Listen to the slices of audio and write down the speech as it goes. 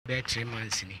be 3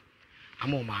 months ni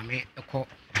amo maame ekọ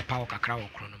papa o kakra wo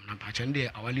krono na pacho nde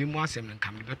awale mu asem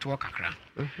nka me beto kakra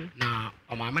na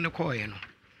o maame ne ko ye no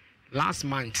last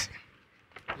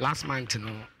month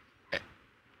no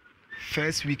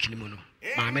first week ni mu no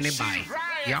maame ne bai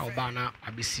ya oba na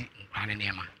abesi nkwane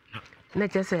ne ma na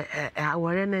chese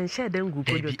awore na nche de ngu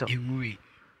kojoto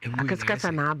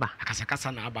akasakasa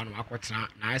na aba no akotena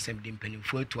na asem de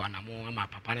mpanimfo atu anamo ama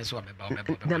papa ne so obeba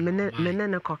na mene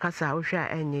ne kokasa wo hwa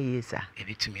enye yesa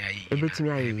ebetumi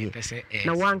ayi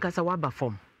na wankasa waba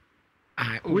form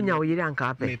unya oyire anka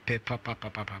ape me pe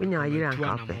papa unya oyire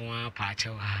anka ape pa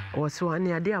chewa wo so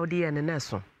ani ade a wo de ne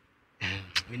so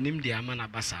minim de ama na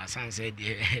basa sanse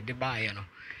de ba ye no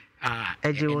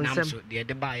eje wonsem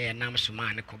de ba ye nam so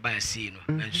ma ne ko ba si no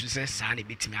nsu se sa ne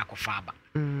betimi akofa aba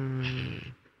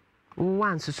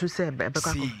one susu se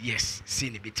bekwa yes see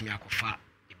ne betimi akofa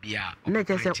bia na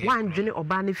je se one dwene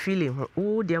oba ne feeling ho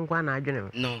wo de nkwa na adwene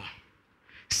no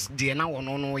de na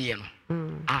wono no ye no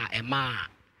ema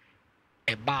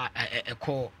eba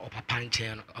eko opapa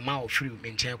nche no ama ofiri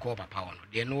me nche ko papa wono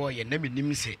de no ye na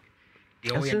menim se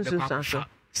de wo ye bekwa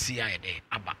si ayede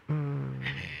aba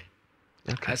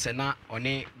Asa na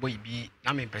one boy bi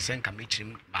na me pesen ka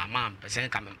mechirim ba ma pesen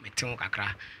ka metin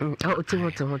kakra otin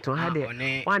ha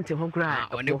de wante ho kra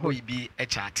one boy bi e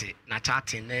chat na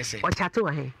chatting na ese o chat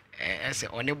wa he ese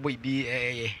one boy bi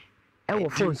e wo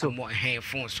phone so mo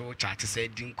phone so chat say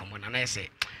din komo na ese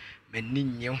mani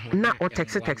nye ho na o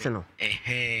text no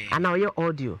ana o ye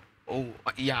audio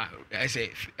yeah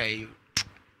ese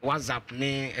WhatsApp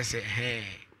ne ese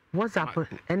WhatsApp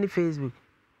any Facebook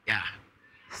yeah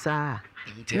sa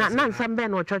na nsambe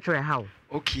no churchere how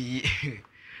okay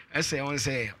ese on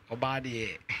say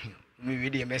obade me we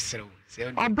dey mesero say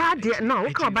obade no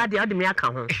we call obade ode me aka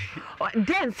ho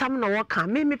den sam no wo ka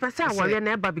me pese awale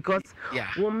na eba because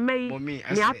wo mei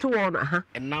ni ato won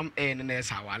enam na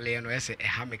esa awale no ese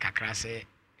ha me kakra say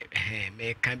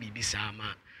me kan bibi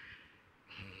sama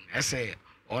ese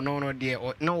ono no de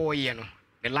no wo ye no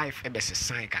the life e be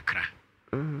sesan kakra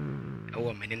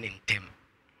wo me ne ntem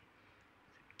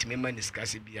timema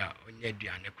discuss bia onye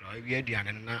aduane kra wi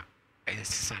aduane na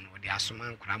ensisan wo de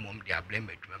asoma nkra mom de ablem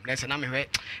adwuma na se na me hwe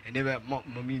ene be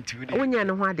momi ntiwi de onye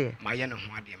ne ho ade maye ne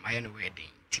ho ade maye ne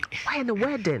wedding ti why the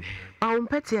wedding ba on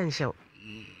peti enhye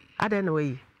ade na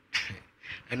we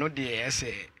eno de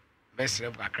ese best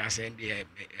rep kakra se de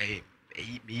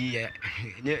mi ye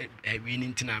nye wi ni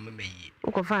ntina me yi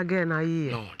uko fa again na yi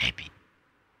no happy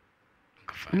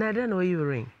na de no you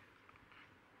ring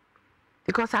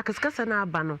because akaskasa na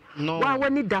aba no wa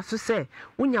wani da so se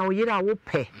unya oyira wo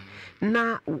pe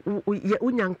na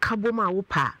unya nkabo ma wo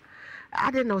pa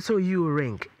ade na so you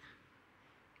ring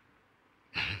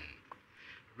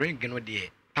no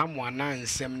de tamwa na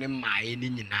nsem ne maaye ni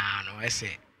nyina no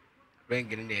ese ring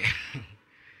ne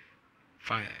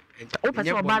fine o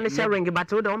pese oba ne share ring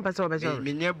but o de on pese oba share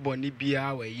me nye boni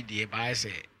bia wa yi de ba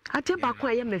ese ate ba ko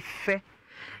aye me fe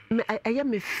aye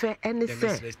me fe ene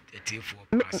se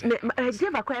me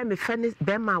give akwa me fe ne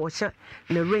be ma wo hye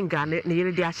ne ring ne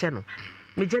yire de ahye no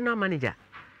me general manager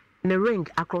ne ring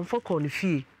akonfo ko ne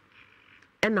fie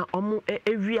ena omu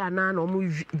ewi ana na omu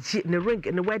ne ring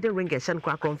ne wedding ring ehye no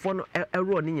akonfo no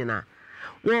ero ne nyina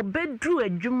wo bedru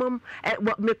adwumam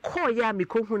me call ya me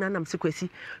ko hu na nam sekwesi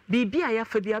bibia ya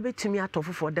fa bia betumi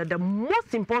atofofo the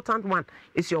most important one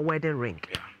is your wedding ring.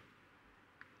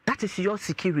 That is your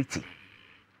security.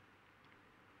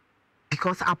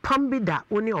 Because a pambida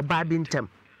only or babintem.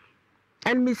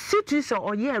 And me see to so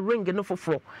or yeah ring no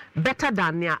for better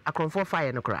than near a comfort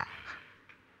fire no cry.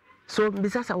 So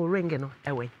besides our ring no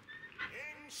away.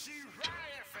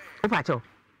 Opacho.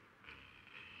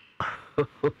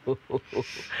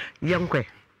 Young kwe.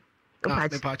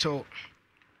 Opacho.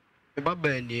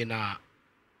 Baba ni na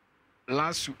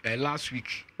last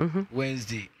week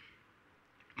Wednesday.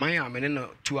 My amene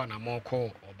two anamo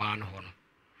call oba no ho no.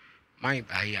 My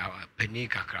penny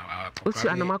kakra. Uti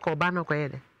anama call oba no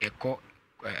kwede. Eko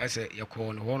ese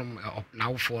yeko no ho na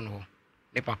wofo no.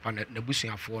 Ne papa na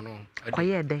busuafo no.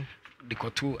 Kwede.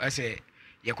 Dikotu ese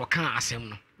yeko kan asem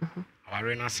no.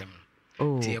 Aware na asem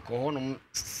no. Ti yeko ho no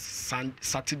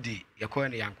Saturday yeko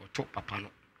ne yankoto papa no.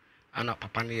 Ana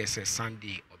papa ne yese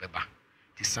Sunday obeba.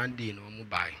 Ti Sunday no mu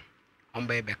bai.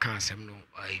 Ombe be kan asem no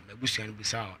mabusuan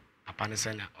bisa papa ne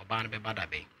sena oba ne be bada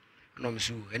be. No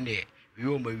msu ene we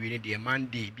o ma wi ne de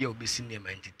Monday bia obesi ne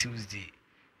man Tuesday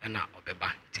na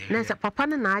obeba. Nese papa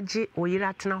ne na age oyira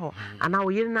atena ho ana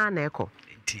oyira na eko.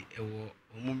 Nti ewo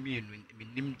omumienu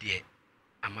minim de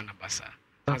amana basa.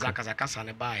 Kasa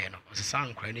ne baaye no osesa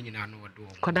nkra ne nyina no odo.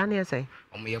 Koda ne yesai.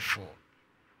 Omo ye fo.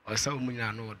 Osa omu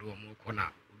nyina no odo omo ko na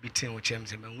obi tin o chem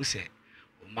se mahu se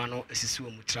mano esisi wo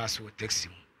mutra so taxi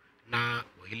mu na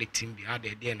wo yele team bi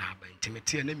ade de na aba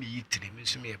intimate na me yitire me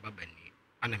nso me baba ni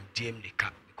ana me DM ne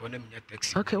ka because na me nya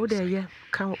taxi okay wo de ye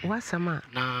ka wasama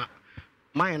na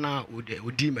my na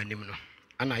odi manim no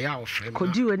ana ya ofre me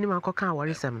kodi wanim akoka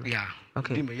aworesem ya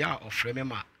okay di me ya ofre me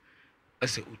ma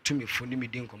ase otumi fo ni me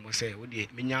di nkomo se wo de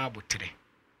me nya abotre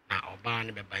na oba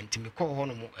ne beba ntimi ko ho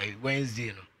no mo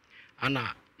Wednesday no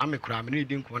ana me kura me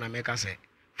di nkomo na me ka se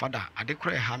father ade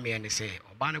kura ha me ne se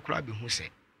oba ne kura be hu se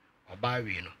oba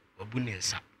wi no obu ne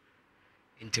nsa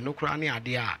nti no kura ne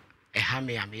ade a ha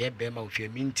me am ye be ma ofie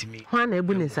mi ntimi ho na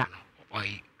ebu ne nsa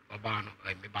oi oba no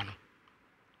me ba no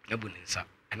ebu ne nsa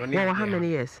eno ne how many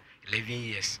years 11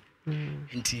 years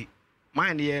nti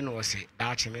mine ye no se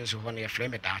daache me so ho na ye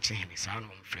frame daache hene sa no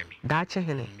frame daache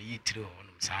hene me yitire ho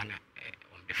no sa na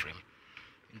on the frame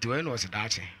nti we no se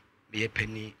daache me ye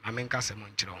pani amenka se mo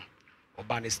nkire ho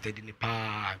oba ne steady ni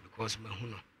pa because me hu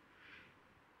no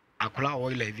akola o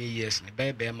 11 years ne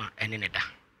bebe ma ene ne da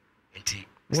nti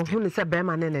wo hu ne se be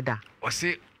ma ne da o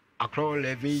se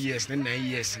akola 11 years ne 9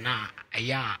 years na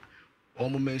aya o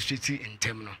mo menstruate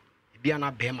intem no bia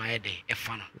na be ma ye de e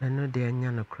fa no no de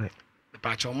anya no kre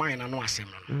pa cho man na no asem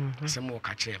no asem wo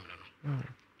ka kire me no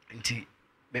nti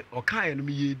me o kai no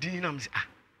me yedi na me ah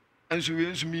enso we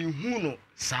enso me hu no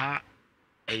sa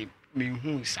me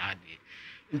hu sa de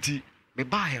nti me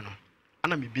ba he no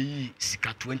ana me be yi sika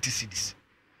 20 cedis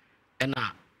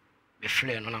ena me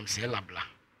frɛ no na me se labla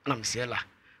ana me se la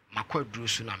makwa duro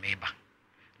su na me ba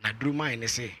na duro man ne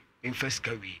se me first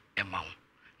ka wi e ma wo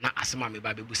na asema me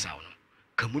ba bebusa wo no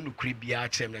kamu no kure bia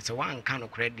kyerem ne se wan ka no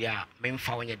kure dia me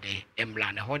mfa wonye de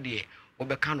embla ne ho de wo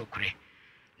be ka no kure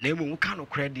na emu wo ka no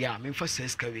kure dia me mfa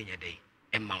ses ka wi nye de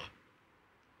emma wo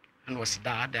ana wo se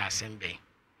da asembe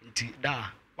nti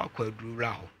da wakwa duro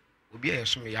ra ho obi a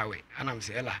yeso me yawe ana me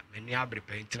se ela me ni abre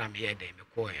pa ntina me ye de me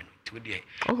ko ye no nti wo de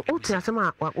o ti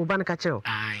asema wo ban ka kyerem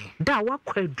da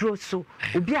wakwa duro so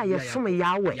obi a yeso me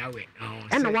yawe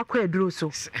ena wakwa duro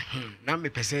so na me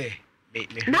pese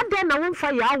na de na won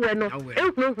fa ya we no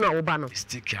ehunu na wo ba no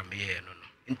stick ya me ye no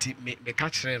nti me ka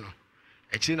kire no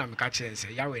echi na me ka kire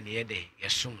nse ya we ne ye de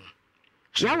yesum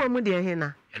no ya we mu de he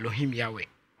na Elohim ya we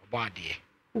obo ade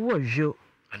wo jo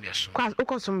and yesum kwa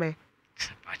ukosum be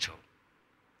pacho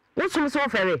wo sum so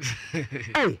fere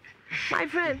hey my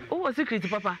friend who was secret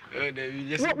papa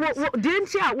what the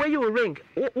entire where you ring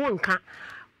won ka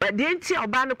but the entire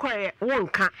oba no koye won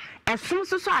ka esum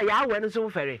so so ya we no so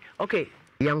fere okay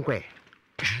yankwe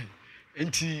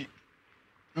nti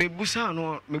mebusa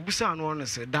no no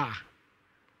se da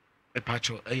me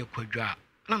pacho eye kwadwa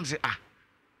na me se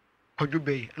kwadwo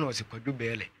be na o se kwadwo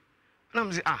be le na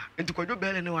me se nti kwadwo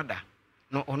be le ne wada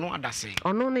no ono ada se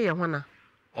ono ne ye hona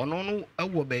ono no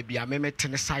awo ba bia me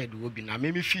metene side wo bi na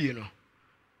me fie no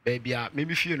ba bia me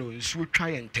fie no nsu twa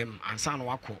ye ntem ansa na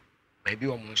wako ba bi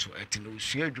o mo nso etene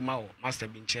osua adwuma wo master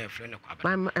bi nche efre ne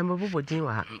kwaba ma embobo din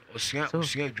wa osua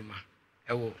adwuma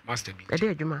ewo master bi ade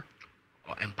adwuma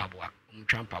o empaboa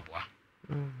umtwa mpaboa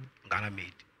Ghana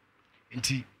made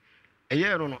nti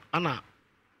eye no ana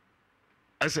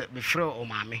ase be frɛ o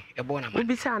maame ebo na ma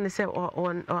obi sa ne se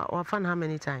o fan how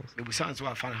many times be busa nso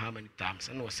afan how many times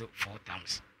and was 4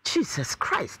 times Jesus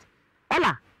Christ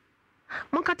ela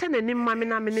mon kata na nim mame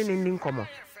na me ne nin komo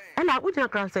ela ujina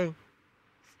class say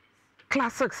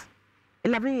class 6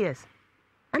 11 years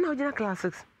ana ujina class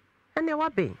 6 and e wa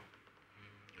be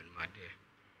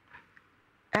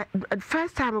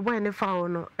first time boy ne fa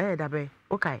no da be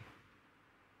okay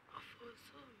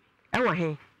wa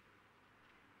he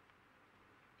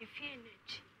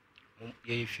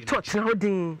touch na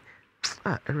hodin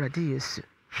ready yes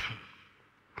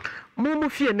mu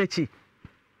fie na chi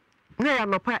na ya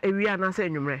nopa ewia na say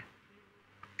enwumre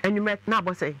na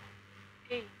abose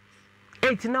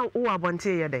 8 na wo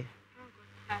abonte ye dey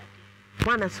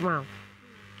one smile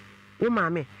wo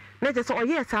mame na je so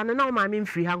oye sa na wo mame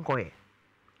mfiri ha nkoye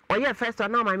oye first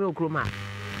one na mame okroma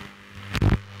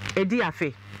edi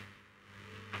afe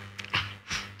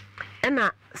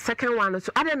ena second one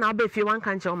so ade na oba fie one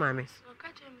kan che wo mame so ka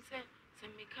che me say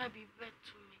me ka bi bet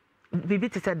to me bibi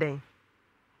ti say den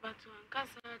but one ka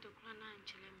say de kura na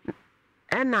nchele me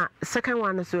ena second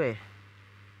one so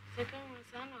second one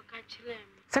say na ka chile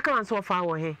me second one so fa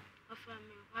wo he ofa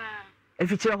me wa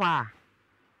efichire hwa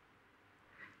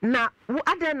na wo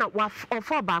ade na wa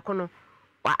ofo ba ko no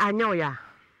wa anya o ya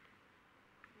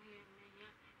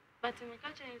but me ka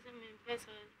che say me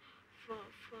pesa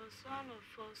for son of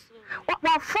for so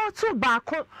wa for to ba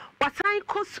ko wa tan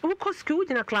ko school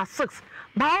in class 6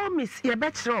 by all miss ye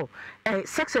bachelor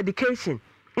sex education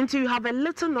until you have a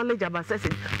little knowledge about sex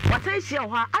what tan share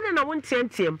hwa ade na won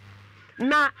tientiem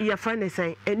na your friend is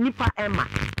saying nipa Emma.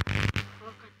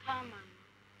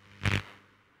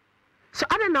 So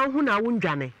I don't know who na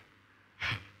wundwane.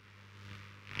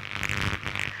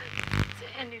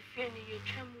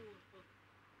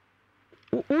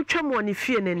 Ucham woni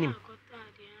fie nanim.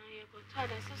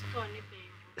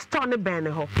 Store ne ben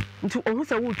ho. Nti ohun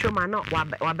se wutwam ana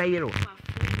wabayero.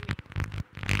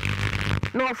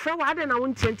 No ofra wa ade na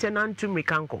wontiente na ntum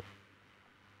rikanko.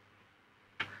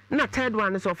 Na third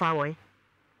one is so far away.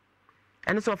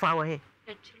 And so far away.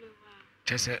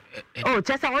 Oh,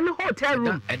 just on the hotel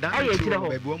room. I ate ho.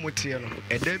 Baby one motie no.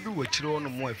 E da bi wo kire ono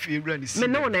mo afewura ni si. Me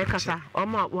no na ekasa.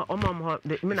 Omo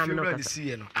me na me no kasa.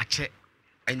 Si no ache.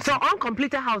 So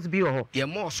uncompleted house bi ho. Ye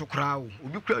mo so kra wo.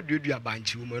 Obi kra duadua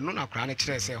banchi wo no na kra na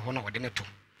kire se ho na wo de ne to.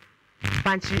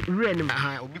 Banchi rure ni.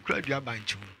 Obi kra dua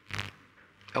banchi wo.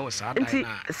 E wo sa dai na.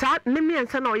 Nti sa ne mi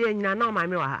ensa na oye nyina na o ma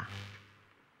me wa ha.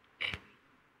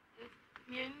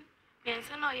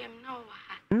 Miensa na oyem na wa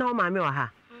ha. Na o ma me wa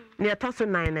ha. Ne to so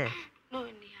 9 eh. No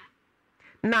ni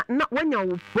Na ha. when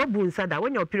you wabu nsa da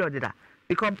when your period da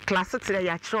because class 6 there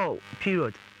ya show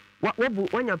period.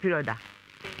 Wabu when your period da.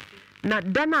 Na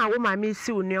dana wo ma me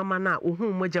si unioma na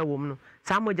ohun moja wom no.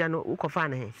 Sa moja no ukofa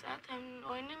na he. Satam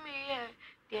oni me ye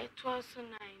de to so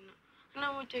 9 no.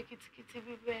 Na mo chekitikiti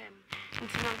bi bem.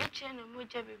 Nti na be che na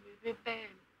moja bi bem.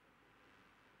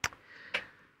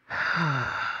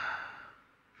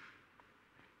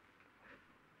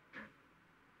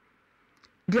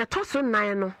 Dia toso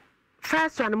 9 no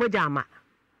first one mo jama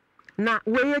na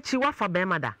we echi wafa be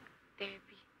mada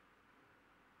Debi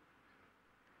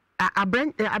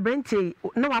abrenti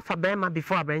no wafa be ma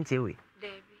before abrenti we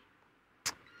Debi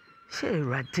she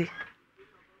rade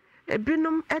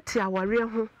ebinom eti aware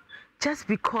ho just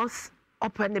because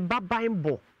open the babain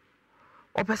bo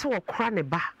opese wo kra ne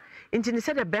ba nti ne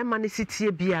se de be ma ne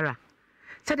sitie biara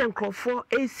se de nkrofo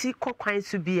AC kokwan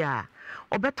su bia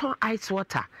obeton ice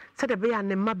water se de be ya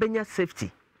ne mabenya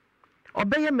safety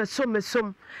obeye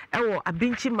mesom ewo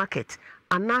abinchi market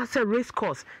ana se race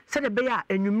course se de be ya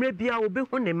enwumre bia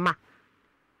obehu ne ma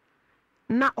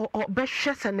na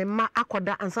obehwe se ne ma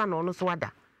akoda ansa na ono so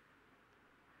wada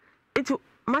itu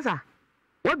maza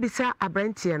wabisa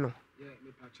abrantie no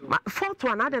fourth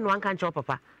one aden one can chop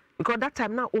papa because that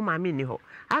time na o mama ni ho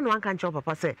and one can chop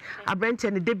papa say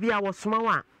abrantie ne de bia wo soma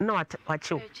wa na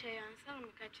wachew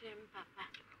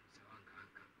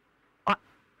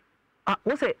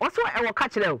what's it? What's what I will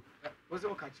catch you? What's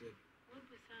your catch?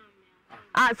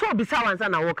 So bisa wansa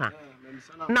na woka.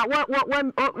 Na what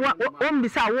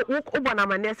bisa wo na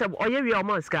mane se oye wi o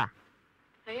mo ska.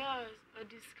 Ayo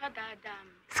diska dadam.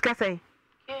 Ska say.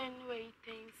 Anyway,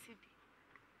 city.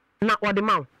 Na what the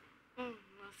mouth?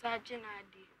 Sergeant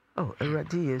Adi. Oh,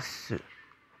 already yes.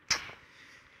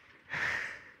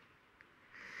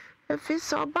 If it's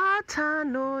so bad,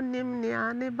 no nimni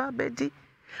ani babedi.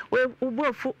 We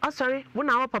ubofu sorry wo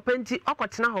na papa nti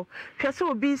okotena ho hwe se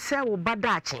obi se wo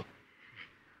badachi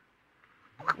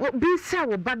obi se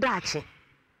wo badachi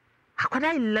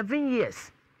akwada 11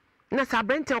 years na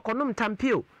sabrente okonom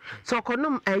tampio so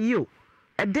okonom ayo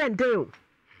edendeo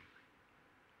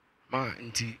ma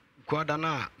nti kwada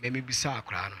na meme bisa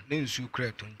akra no na nsu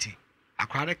kra to nti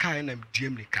akra de kai na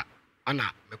diem nika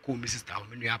ana me ko mi sister ho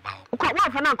menua ba ho ko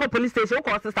wa fa na ko police station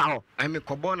ko sister ho ai me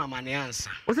ko bo na mane ansa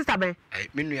o sister ben ai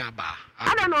menua ba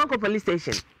I don't know ko police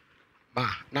station ba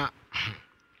na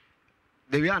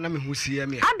the way na me hu sie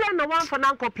me I don't know one for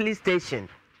na ko police station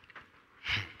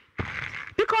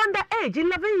because under age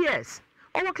 11 years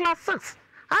over class 6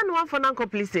 and one for na ko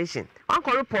police station one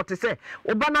ko report say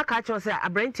obana ka cho say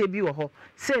abrante bi wo ho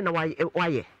say na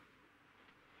waye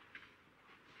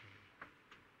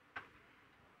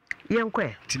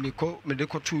yenkwe timiko me de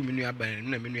ko tu menua ba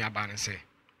na menua ba ne se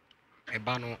e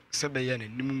ba no se be ye na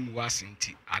nimu wase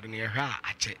nti ade ne hwe a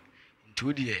ache nti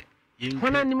odi ye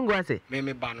hona nimu wase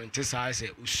me ba no nti sa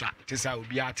se usua nti sa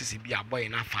obi a te se bi aboy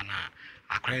na fa na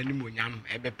akra nimu onyam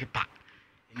e be pepa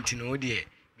nti no odi ye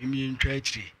mimi ntwa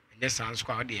akiri enye sans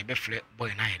kwa odi e be fle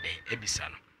boy na yede e bisa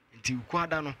no nti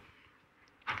ukwada no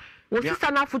wo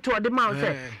sisa na foto ode ma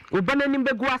se obana nim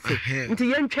begu ase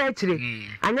nti ye ntwa akire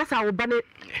anya sa obana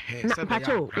na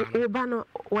pacho obana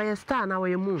wo star na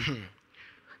wo moon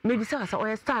maybe sa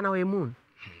wo star na wo moon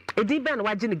edi ben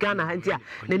waji ni Ghana ha nti a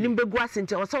na nim begu ase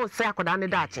nti o so se akoda ne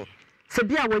dache se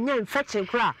bia wonya infection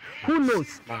kra who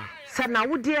knows se na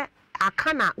wo de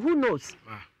akana who knows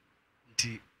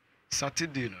nti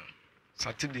Saturday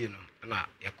no na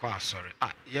yakwa asore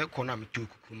yakọ na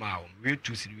metokuku ma o we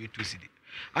tu sidi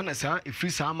ana sa ifri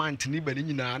sa amant ni bani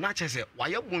nyina na chese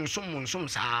waye bonsom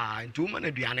saa nti o ma na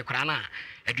aduane kra na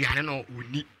aduane no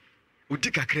oni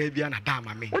odi kakra bia na da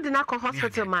ma me wo de na ko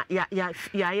hospital ma ya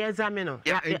examine no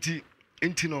ya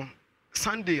enti no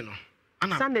Sunday no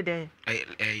ana Sunday day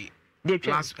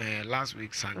last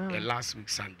week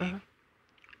Sunday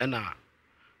and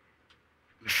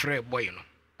me frɛ boy no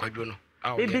kwadwo no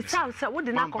Baby child say what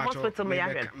the na hospital me ya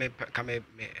hwɛ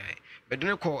me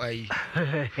dene ko ayi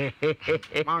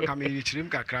man ka me yichirim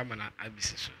kakra ma na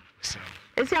abisi so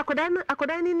esi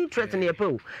akodan ni threat na yepa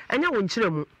o anya wo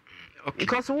nkyerɛ mu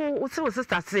because wo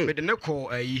sister say me dene ko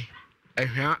ayi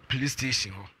ahwa police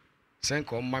station ho sen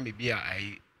ko ma me bia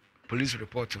ayi police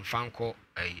report mfanko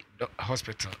ayi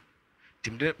hospital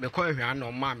timde me ko ahwa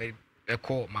na ma me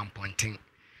ko Mamponten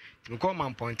me ko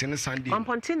Mamponten Sunday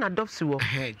Mamponten na dopsi wo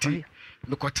ti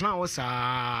me ko tena wo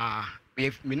sa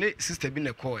me ne sister bi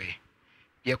na ko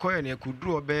ye ko ye na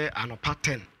kuduro be anopa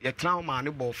 10 ye tena wo ma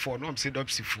ne bo 4 no am say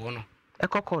dopsi fo no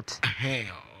ekokot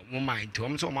mo mind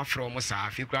om so ma frɛ mo sa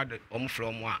afi kura om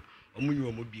frɛ mo a om nyu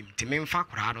om bim ti me mfa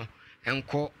kura no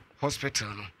enko hospital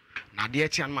no na de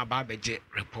achi an ma ba beje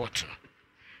report no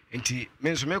enti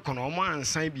me nso me kono om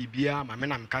ansan bibia ma me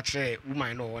na mka kire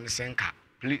woman no won senka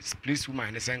please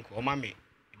woman ne senka o ma me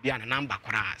bia na number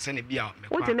kura se ne bia me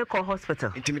kwa what ne call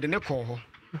hospital enti me de ne call ho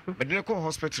me de ne call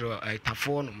hospital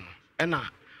tafo no na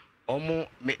omo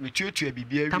me tuatua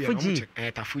bibia wi no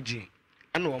mo tafuji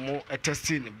ana omo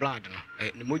testing blood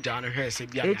no ne moja no hwe se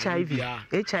bia HIV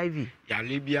ya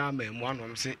le bia ma mu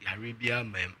anom se ya re bia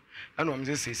ma mu ana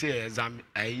omo se exam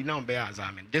ayi na be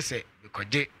exam de se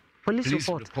because police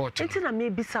report enti na me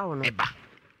bisa wo no eba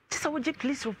tisa wo je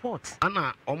police report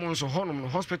ana omo nso honom no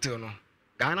hospital no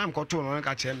Ghana mkoto no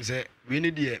ka chem se we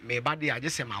ne de me ba de age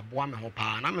se maboa me ho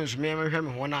pa na me nso me hwe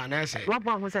me ho na na se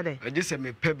waboa ho se de age se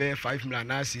me pebe 5 million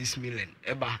na 6 million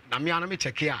eba na me ana me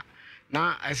check ya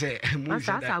na ase mu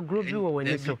se asa agrobi wo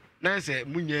wani so na ase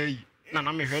munya yi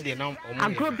na me hwe de na omo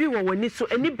agrobi wo wani so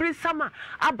eni bri sama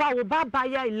aba wo baba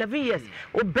ya 11 years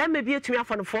o be me bi etumi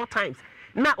afọ no 4 times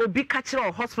na obi ka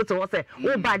kire hospital wo se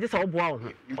wo ba age se wo boa wo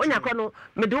ho onya kọ no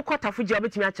me de wo kwatafo ji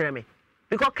obetumi a kire me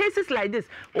because cases like this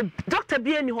doctor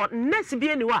be any hot nurse be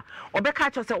any wa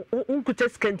obeka cho say unkuta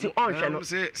scanty on hwe no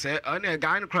say ana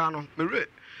guy no kra no me re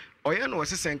oye no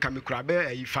wose sen ka me kra be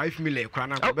 5 million kra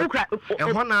na ko be e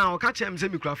ho na o ka chem say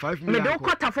me kra 5 million me do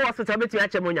kwata for hospital betumi a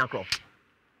chem onya kro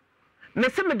me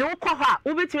se me do kọ ho a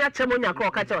wo betumi a chem onya kro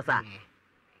ka cho sa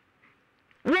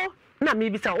wo na me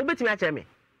bisa wo betumi a chem me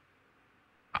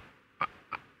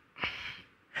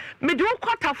me do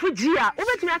quarter for gia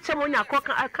obetimi a chem onya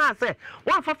ka say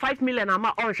 1.5 million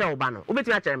ama on hwe oba no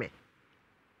obetimi a chem me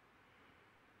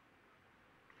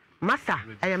master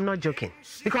I am not joking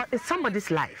because it's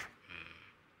somebody's life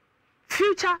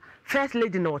future first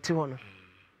lady no oti ho no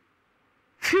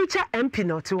future MP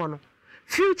no oti ho no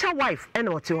future wife and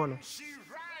oti ho no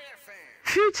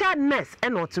future nurse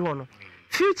and oti ho no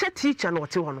future teacher no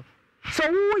oti ho no so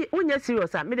wo nya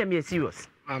serious me dem be serious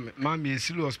Mami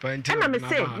serious point. And I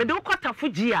say, me do quarter for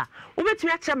gia.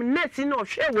 Ubetumi achem nurse no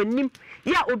hwe wanim.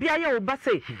 Ya obi aye oba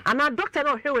say, and our doctor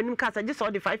no hwe wanim ka say just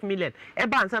all the 5 million. E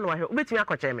ba ansa no hwe. Ubetumi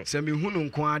akoche me. Se me hunu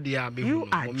nko ade a me hunu. You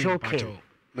are joking.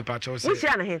 Me pacho say. Which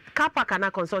na he? Car park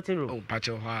and consulting room. Oh,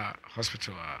 pacho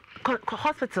hospital.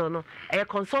 Hospital no, a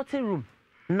consulting room.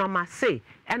 No ma say,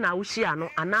 and I wish ya no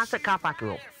anasa car park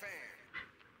room.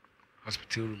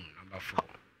 Hospital room number 4.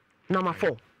 Number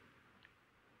 4.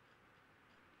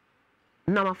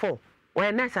 Number 4.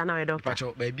 Where nurse and our doctor.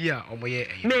 Pacho baby a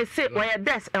omoye. Me say where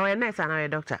nurse and our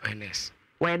doctor. Nurse.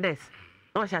 Where nurse.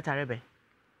 No shatarebe.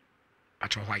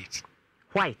 Pacho white.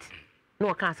 White.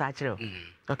 No cancer actually.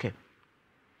 Okay.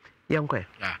 Yonkwe.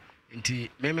 Yeah. Nti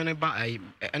me ne ba ai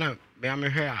na me am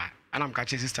hwe a ana am ka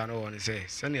che sister no won say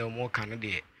sene omo kan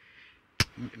de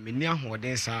me ni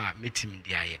ahoden sa metim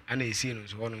de aye ana esi no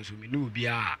so hono so me ni obi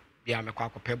a bia me kwa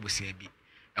akopɛ bosia bi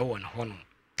e won hono.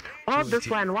 All this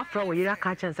one what from you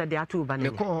catch and said they are two bani.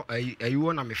 Me call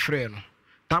ayi na me frɛ no.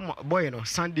 Tam boy no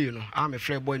Sunday no a me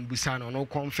frɛ boy busa no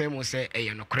confirm say e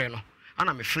no kre no.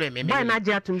 Ana me frɛ me boy na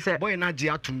gye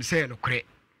atum say no kre.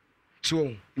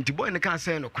 So nti boy ne ka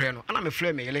say no kre no. Ana me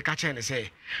frɛ me yele ka che ne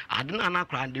say ade na na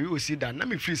kra de we osi da na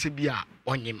me frɛ se bi a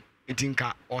onyem.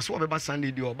 Ntinka oso obeba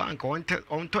Sunday di obanka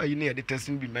on to ayi na ye de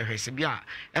testing bi me hwɛ se bi a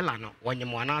ela no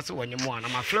onyem ana se onyem ana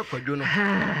ma frɛ kwadwo no.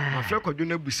 Ma frɛ kwadwo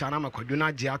na busa na ma kwadwo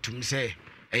na gye atum say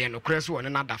e no kre so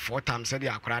one na da 4 times say the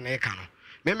akra na e ka no.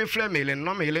 Me frɛ me le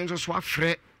no me le nso so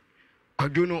afrɛ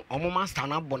kwadwo no omo master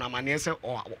na bona mane se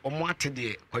omo ate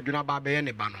de kwadwo na ba be ye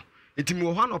ne ba no. Etimi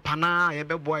wo hano pana ye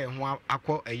bebo ye ho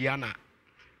akɔ ayi ana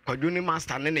kwadwo ni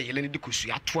master ne ne yele ne di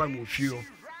kosu ato am ofio.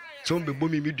 So be bo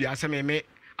mi dua se me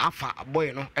afa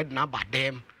boy no edna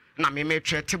badem na me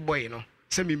twete boy no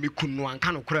se me kunu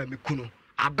anka no kura me kunu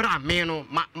abra me no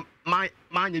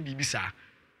ma nya bibisa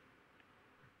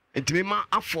entime ma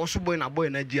afo so boy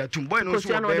na ji atum boy no so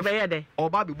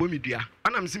oba be bomi dua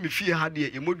ana me se me fie ha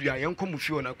de emodua ye nkom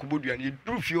fie na kobodua ne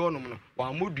duru fie onom no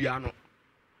wa modua no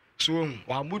so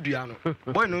wa modua no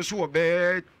boy no so wo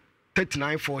be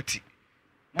 3940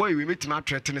 boy we metima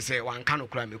threaten say wan ka no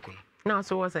kura meku no na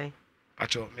so what say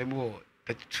pacho me bo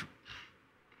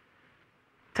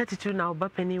 32 now ba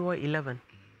penny wo 11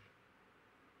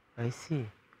 I see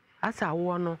asa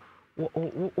wo no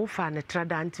wo fa ne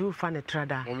trada anti wo fa ne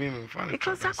trada o me fa ne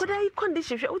because akoda I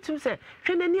condition hwe utum say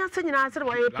hwe nani asa nyina asa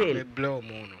wo ye pay me blow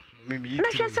mo no me mi na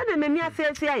hwe se de nani asa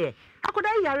asia ye akoda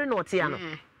yare na otia no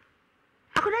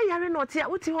akoda yare na otia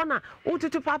wuti ho na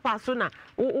wututu papa so na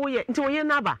wo ye nti wo ye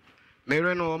na ba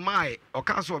mere no mai o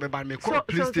ka so be ba me call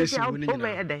police station woni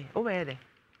nyina o be ede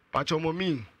pacho mo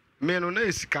mi me no na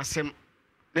esikasem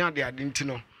na ade nti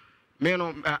no me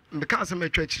no me ka se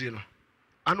metwa chiri no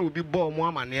ana obi bo mo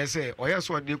amane se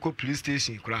oyeso de ko police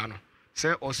station kura no se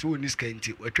oso oni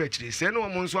skanti watwa chiri se no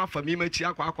mo nso afa mi machi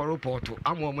akwa report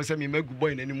amo mo se mi magu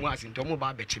boy nani mu ase nto mo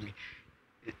ba bechi mi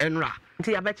enra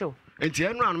nti ya bechi o nti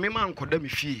enra no me ma nkoda mi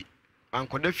fie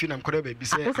ankoda fie na nkoda ba bi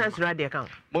se o se sura de account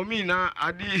mommy na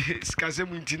adi skasem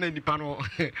nti na nipa no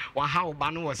wa ha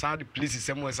oba no was the police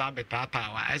se mo sa betata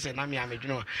wa ese na me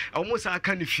amedwino o mo sa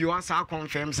aka ni fie wa sa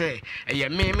confirm se eye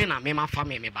me na me ma fa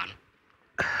me ba no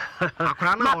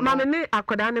akora na ma me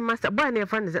akoda ne master boy ne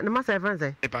friend ne master friend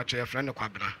say e pa your friend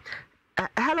Kwabena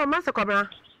hello master Kwabena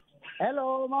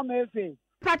hello mama Efe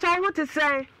pacha what to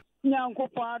say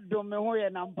nyankopa adom me ho ye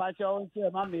na mpacha o se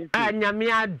mama Efe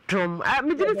nyame adom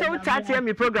me did say what chat here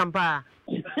me program pa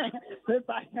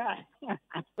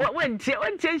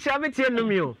wontie hia me tie no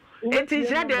mi o enti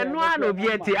hia de no a no bi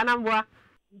ati anamboa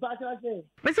mpacha say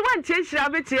me se wontie hia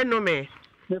me tie no me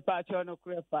me pacha no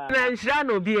krepa na hia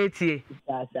no bi ati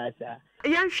sa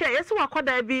yan hwe yeso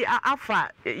wakoda bi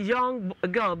afa young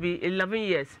girl be 11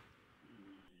 years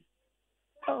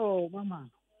oh mama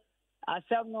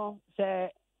asem no se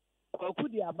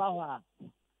kokudi abaho a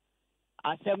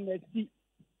asem na si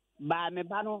ba me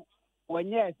ba no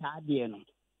wonye sa ade no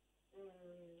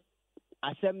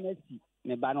asem na si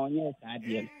me ba no wonye sa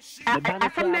ade no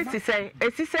asem na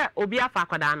si se obi afa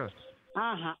akoda no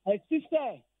aha esi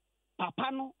se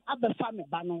papa no abefa me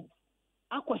ba no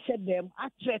akose dem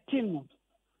atretin no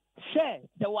se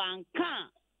de wanka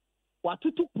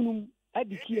watutu kunum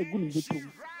adiki egunu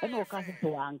betum ena o ka se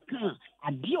wanka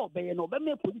ade obeye no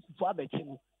obeme police fo abechi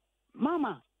no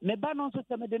mama me ba no so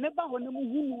se me de ne ba ho ne mu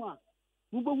hunu a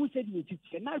mu bo hu se de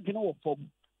titi na adwene wo fom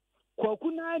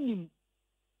kwaku na anim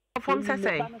fom se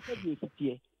se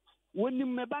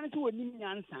wonim me ba no so wonim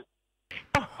nyansa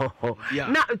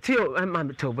na tio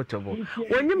mama tobo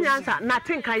wonim nyansa na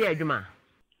tinka ye adwuma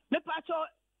me pa cho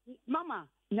mama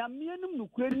nyamienum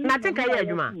nukure ni na tinka ye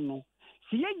adwuma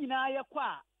si ye nyina ye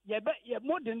kwa ye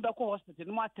modern be ko hospital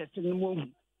no atest no mo hu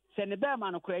se ne be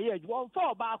ma no kura ye adwuma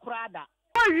fo ba kura da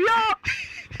oyo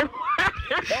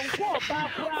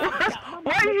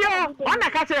ona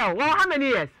kache well how many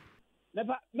years me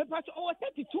pa cho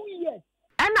 32 years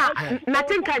ena na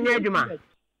tinka nya adwuma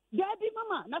daddy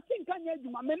mama na tinka nya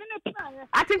adwuma me ne plan ye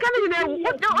atinka ne nyina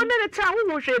ona ne tra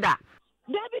wo hwe da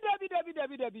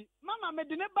Debbie. Mama, me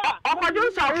dine ba.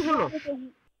 Okodun sa wo hu no.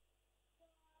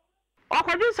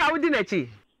 Okodun sa wo di na chi.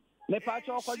 Me pa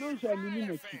cho okodun sa ni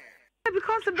na chi.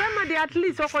 Because the Bema they at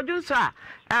least okodun sa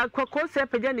kwako se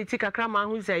peja ni ti kakra ma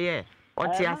hu se ye.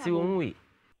 Oti ase wo hu yi.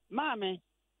 Mama,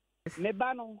 me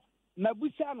ba no,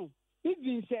 mabusa no.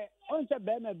 Even se on se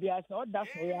Bema bia se o da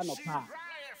so ya no pa.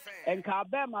 Enka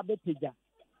Bema be peja.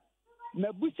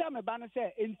 Mabusa me ba no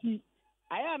se enti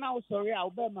aya na usori a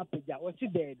obe ma peja o si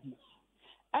dedi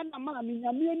ana ma mi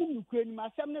nyame ni nukure ni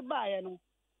masem ne baaye no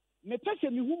me pese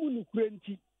mi humu nukure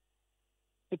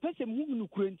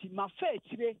nti ma fa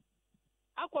akire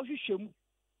akohwehwem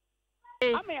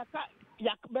ama ya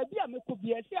ba bia me ko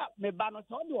bia se me ba no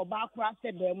so de oba akora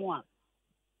se dem a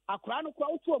akora no kwa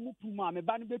otu omu pum a me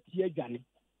ba no betie adwane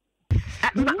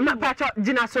ma pacho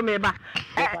jina so me ba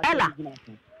ela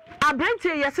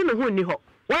abrantie yesi ne ho ni ho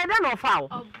we da no fa wo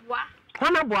obwa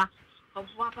Hona boa.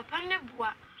 Obwa papa ne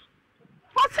boa.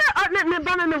 What's that? Ne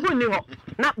bana ne hu ni ho.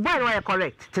 Na boy no you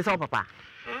correct. Ti so papa.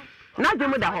 Na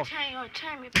dwemu da ho.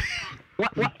 Chain me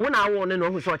papa. Wo na wo ne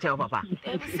no hu so chain papa.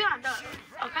 E bi si ada.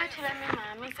 O ka chire me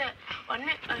mama se one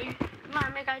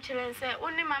mama ka chire se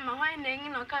one mama why na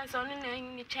yin no ka so one na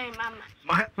yin chain mama.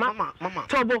 Mama.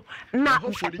 Tobo na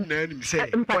hopefully na ni say.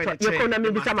 You come na me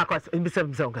bisa makos bisa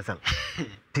nkasa.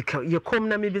 Dika you come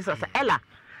na me bisa sa Ella.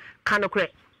 Kanokre.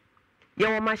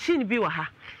 Your machine bi wa ha.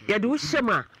 Ya de wo hyem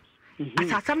a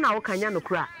asasam na wo kanya no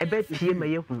kura e ba pie ma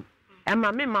yehu.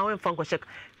 Emma me ma wen fon ko shek.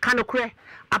 Kanokure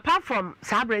apart from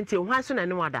sabrenti o hwan so na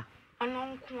ne wada.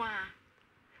 Ono nko a.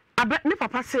 Aba ne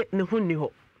papa se ne hu ni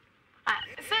ho.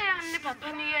 Say ya ne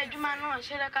papa ni ye adwuma no o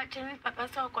hye ka kire papa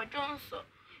se okodwonso.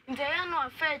 Nte ya no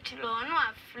afetch lo no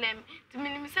aflem. Ti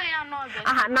minim say ya no be.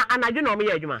 Aha na anadwo na o me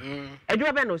ye adwuma.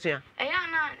 Adwuma be no so ya. Eya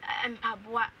na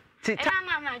empaboa. Eya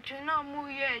na anadwo na o mu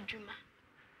ye adwuma.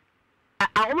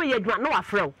 O me ye adwuma no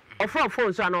afrew. Ofro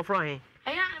phone so na ofro hen.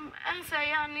 Eya ansa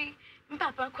ya ni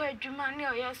papa ko adwuma ni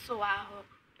o ye so wa ho.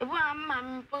 Ebu amma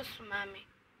me posu mame.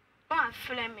 O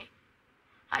aflem me.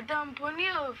 Adam poni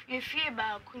of ye fie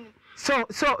ba kunu. So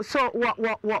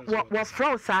what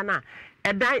flow sana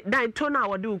e dan to na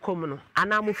wode ukom no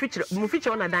ana mu feature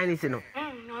na dan nisi no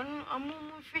no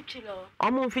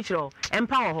mu feature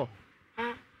empower ho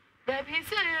da bi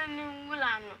se ni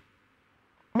ngula no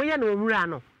mo ye no omura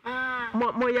no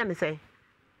mo ye ne say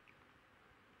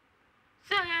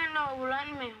se ye no wura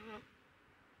me hu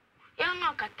ya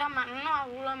no katama no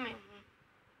awura me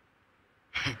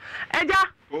hu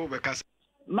eja o be ka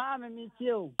Mama mi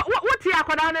tio. What ya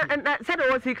akwada na said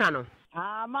o sika no?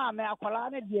 Mama akwala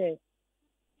ne de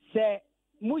se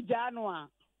muja no a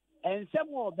ensem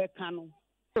wo beka no.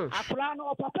 Akwala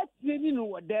no papa tie ni no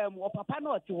wodam, o papa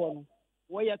na ote wo no.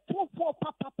 Wo ye tofo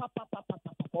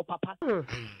papa.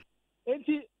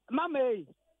 Enti mama me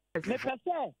pese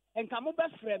enka mo be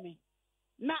frɛ me.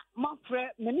 Na ma frɛ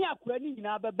me ni akwala ni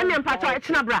nyina be be. Ne mpacho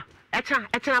echina bra.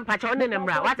 Echina mpacho ne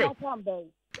mbra. What?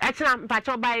 Echina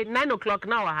mpacho by 9 o'clock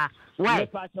now ha. Why?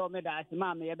 Mpacho me da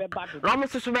mama ye be bad. Romo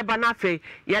susu be ba na fe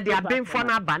ye de abenfo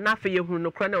na ba na fe ye hunu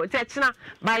no kro na. Echina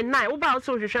by 9 wo ba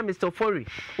also hwehwe Mr. Ofori.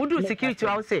 Wo do security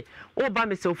wa wo say wo ba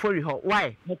Mr. Ofori ho.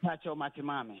 Why? Mpacho mate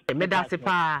mama. Me da se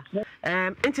pa.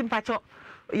 Enti mpacho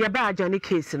ye ba ajani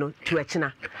case no to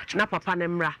echina na papa ne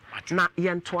mra na ye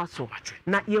nto aso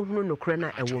na ye hunu no kro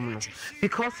na ewom no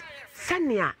because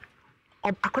senia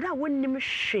akoda wonnim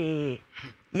hwe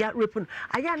ya repun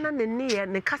aya na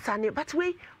ne kasa ne but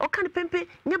we o kan pempe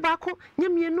nya baako nya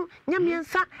mienu nya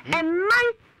miensa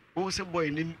ennan o se boy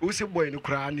no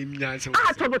kra nim nyanse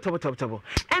tobo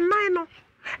ennan no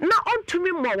na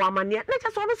ontumi mo wa mane na cha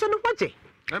so no so no hoje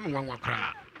em nwanwa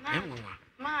kra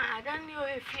ma adani o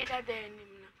efi da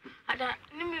nim na ada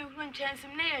ni me hu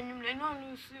nchansim na ya nwumle no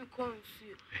no su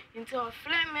konsu nti o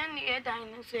flame ni e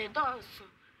dan no so e dosu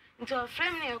nti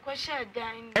frame ne ko share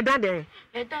dan edan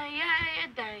ya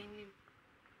dan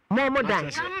mo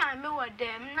dan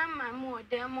na ma me wo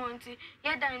dem monti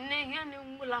ya dan ne ya ne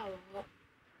ngula ho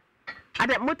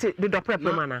ada moti do prep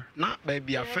mana na ba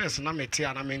bia first na meti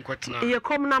ana me nkotena ye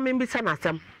kom na me bisa na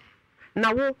asem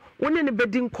na wo ne ne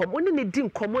bedi nkom wo ne di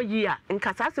nkom yi a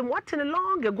nkasa asem what in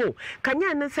long ago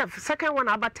kanya ne second one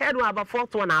about third one about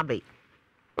fourth one abai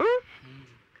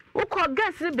Uko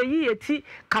gas ne be yeti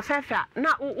kafefa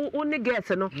na ne gas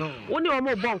no woni o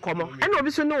mo bon komo e na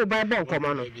obi so ne o ba bon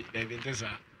komo no ntesa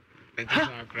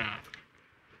kra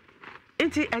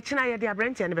enti e china ye de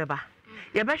abrante ne beba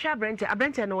ye be hwa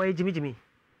abrante no wa jimijimi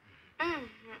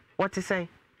what is say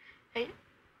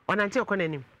onante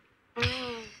okonanim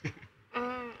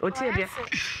oti e bia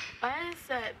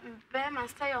say be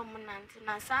master yo munante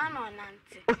na sa no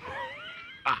nante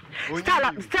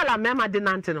Stella mema de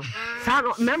nante no. Sa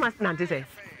no mema nante say.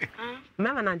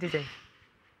 Mema nante say.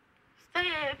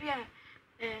 Stay bia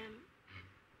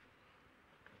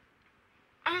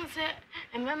anse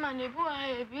mema ne bu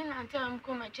ha bi nante am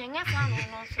ko ma chenye sa no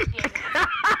no so dia.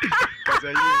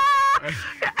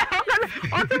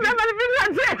 O ti mema ne bi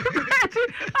nante.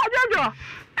 Ajojo.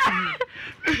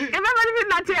 Mema ne bi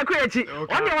nante ekwechi.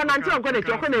 Onye won nante onko ne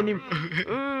choko nanim.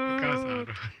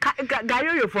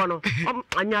 Gayo for no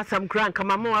anya sam kran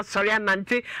kama mo asori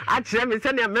anante a kire me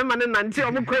se ne mema ne nante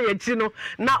o mko yechi no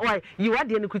na why you are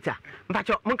de ne kuta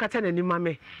mpacho mo nkata na ni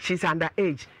mame she's under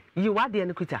age you are de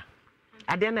ne kuta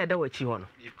ade na eda wachi ho no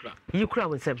yikura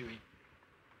wonsem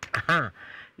aha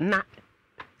na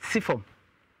sifom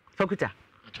fakuta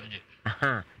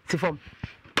aha sifom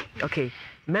okay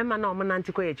mema na o mo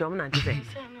nante ko yechi o mo nante se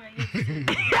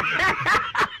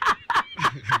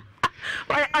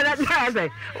I don't know.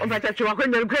 But I talk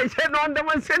on the question on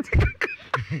demonstrating.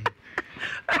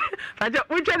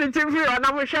 We try to TV on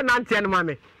our show, Nancy and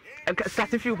Mammy.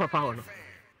 Start a few papa.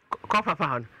 Call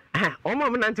papa. Oh,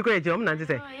 Mamma Nancy, great job, Nancy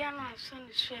say.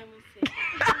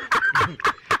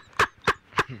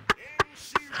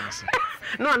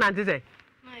 No, Nancy say.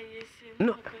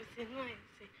 No.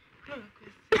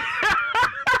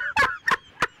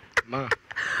 Ma.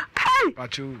 Hey!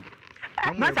 Pachu.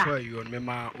 Mama, you on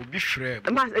mema obi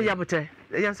frɛ. Ma ya bote.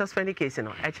 Ya suspend case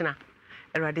no. Echina.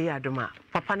 Erade ya doma.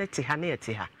 Papa ne te ha na ye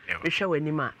te ha. Me hwɛ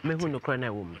w'anim a me hu no kro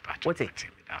na wo mu.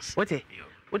 Wote?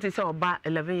 What is about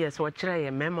 11 years or try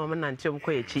a memo and until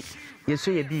Koyachi? You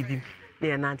saw a baby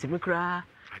near Nanti Mikra.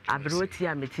 I brought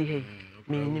here, Mitty.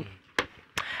 Meaning,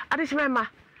 I just remember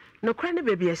no cranny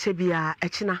baby, a Sebia, a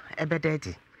China, a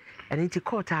bedaddy, and into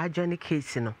court. I joined the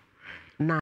case,